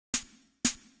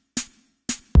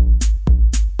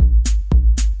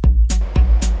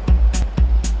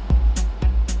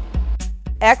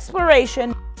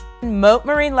EdExploration, Mote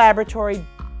Marine Laboratory.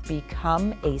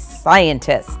 Become a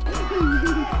scientist.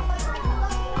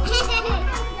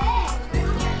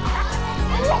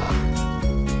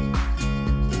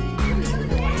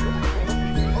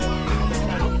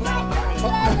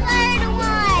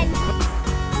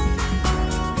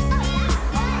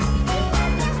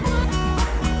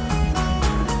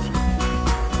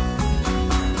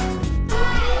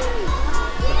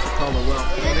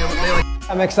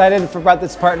 I'm excited about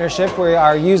this partnership. We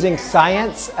are using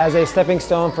science as a stepping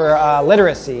stone for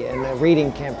literacy and the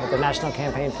reading campaign, the national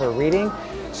campaign for reading.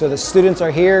 So the students are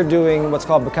here doing what's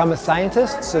called Become a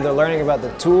Scientist. So they're learning about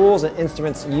the tools and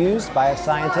instruments used by a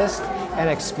scientist and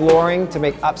exploring to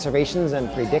make observations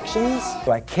and predictions.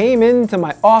 So I came into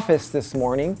my office this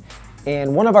morning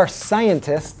and one of our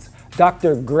scientists,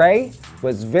 Dr. Gray,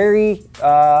 was very,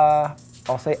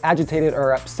 I'll say agitated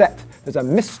or upset. There's a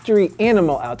mystery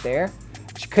animal out there.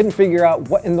 She couldn't figure out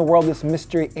what in the world this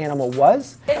mystery animal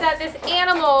was. Is that this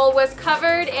animal was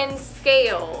covered in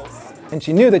scales. And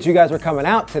she knew that you guys were coming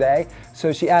out today,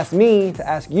 so she asked me to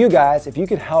ask you guys if you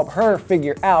could help her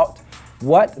figure out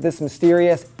what this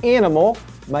mysterious animal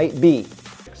might be.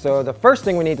 So the first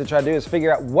thing we need to try to do is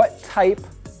figure out what type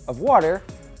of water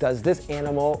does this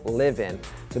animal live in.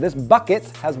 So this bucket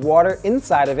has water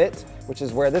inside of it, which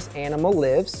is where this animal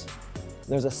lives.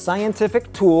 There's a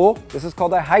scientific tool, this is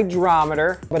called a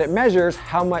hydrometer, but it measures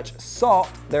how much salt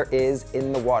there is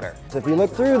in the water. So if you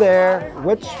look through there,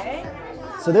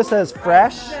 so this says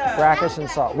fresh, brackish, and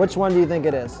salt. Which one do you think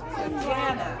it is?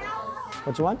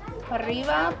 Which one?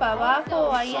 Arriba, para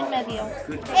abajo, ahí en medio.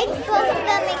 It's both of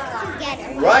them mixed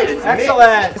together. Right, it's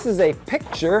excellent. This is a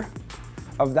picture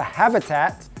of the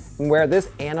habitat and where this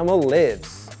animal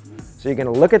lives. So you're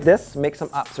gonna look at this, make some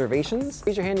observations.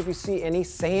 Raise your hand if you see any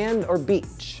sand or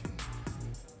beach.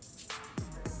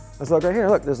 Let's look right here.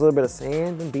 Look, there's a little bit of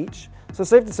sand and beach. So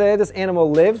safe to say this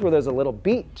animal lives where there's a little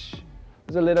beach.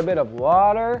 There's a little bit of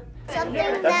water. Something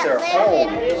that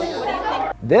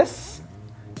lives in. This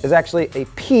is actually a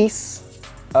piece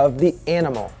of the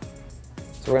animal.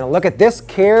 So we're gonna look at this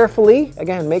carefully.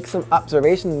 Again, make some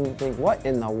observations and think, what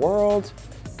in the world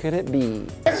could it be?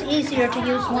 It's easier to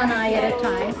use one eye at a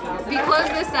time. We close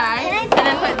this eye and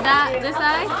then put this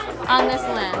eye on this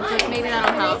lens. So maybe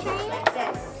that'll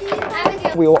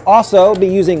help. We will also be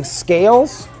using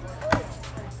scales,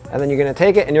 and then you're gonna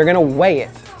take it and you're gonna weigh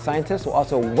it. Scientists will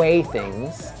also weigh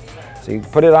things. So you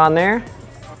put it on there,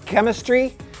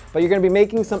 chemistry, but you're gonna be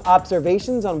making some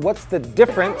observations on what's the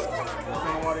difference.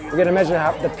 We're gonna measure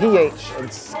the pH and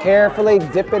carefully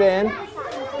dip it in.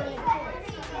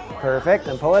 Perfect,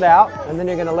 and pull it out, and then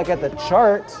you're gonna look at the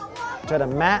chart, try to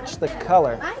match the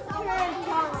color.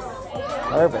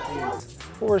 Perfect.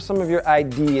 What were some of your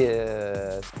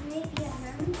ideas?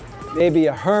 Maybe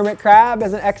a hermit crab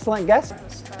is an excellent guess.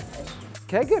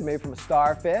 Okay, good, maybe from a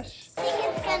starfish. I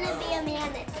think it's gonna be a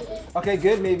manatee. Okay,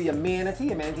 good, maybe a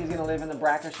manatee. A manatee's gonna live in the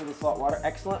brackish of the salt water,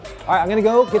 excellent. All right, I'm gonna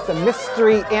go get the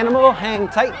mystery animal. Hang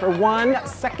tight for 1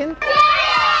 second.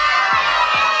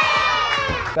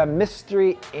 The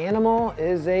mystery animal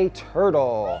is a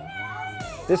turtle.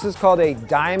 This is called a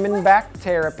diamondback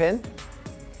terrapin.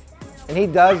 And he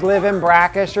does live in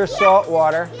brackish or salt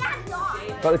water.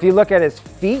 But if you look at his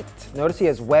feet, notice he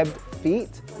has webbed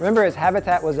feet. Remember, his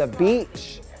habitat was a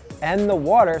beach and the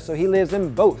water, so he lives in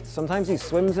both. Sometimes he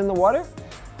swims in the water,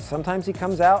 sometimes he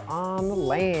comes out on the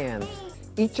land.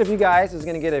 Each of you guys is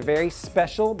gonna get a very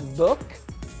special book,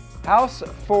 House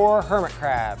for Hermit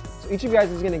Crab. So each of you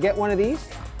guys is gonna get one of these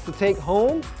to take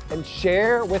home and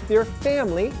share with your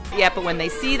family. Yeah, but when they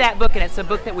see that book, and it's a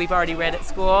book that we've already read at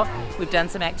school, we've done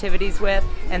some activities with,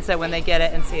 and so when they get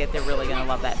it and see it, they're really gonna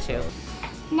love that too.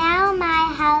 Now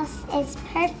my house is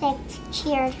perfect,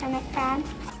 cheered Hermit Crab.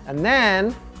 And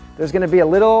then there's gonna be a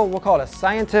little, we'll call it a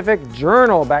scientific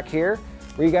journal back here,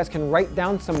 where you guys can write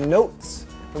down some notes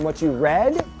from what you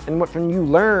read and what from you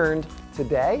learned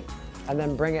today, and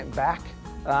then bring it back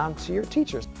to your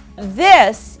teachers.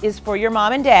 This is for your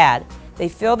mom and dad. They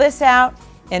fill this out,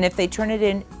 and if they turn it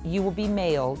in, you will be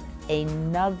mailed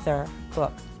another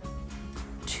book.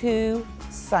 2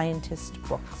 scientist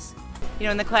books. You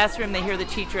know, in the classroom, they hear the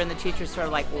teacher, and the teacher's sort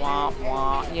of like, wah,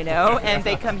 wah, you know, and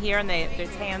they come here, and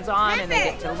it's hands-on, and they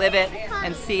get to live it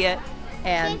and see it.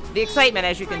 And the excitement,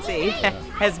 as you can see,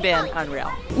 has been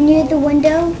unreal. Near the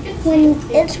window, when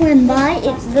it swam by,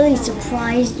 it really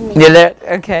surprised me.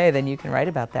 Okay, then you can write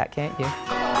about that, can't you?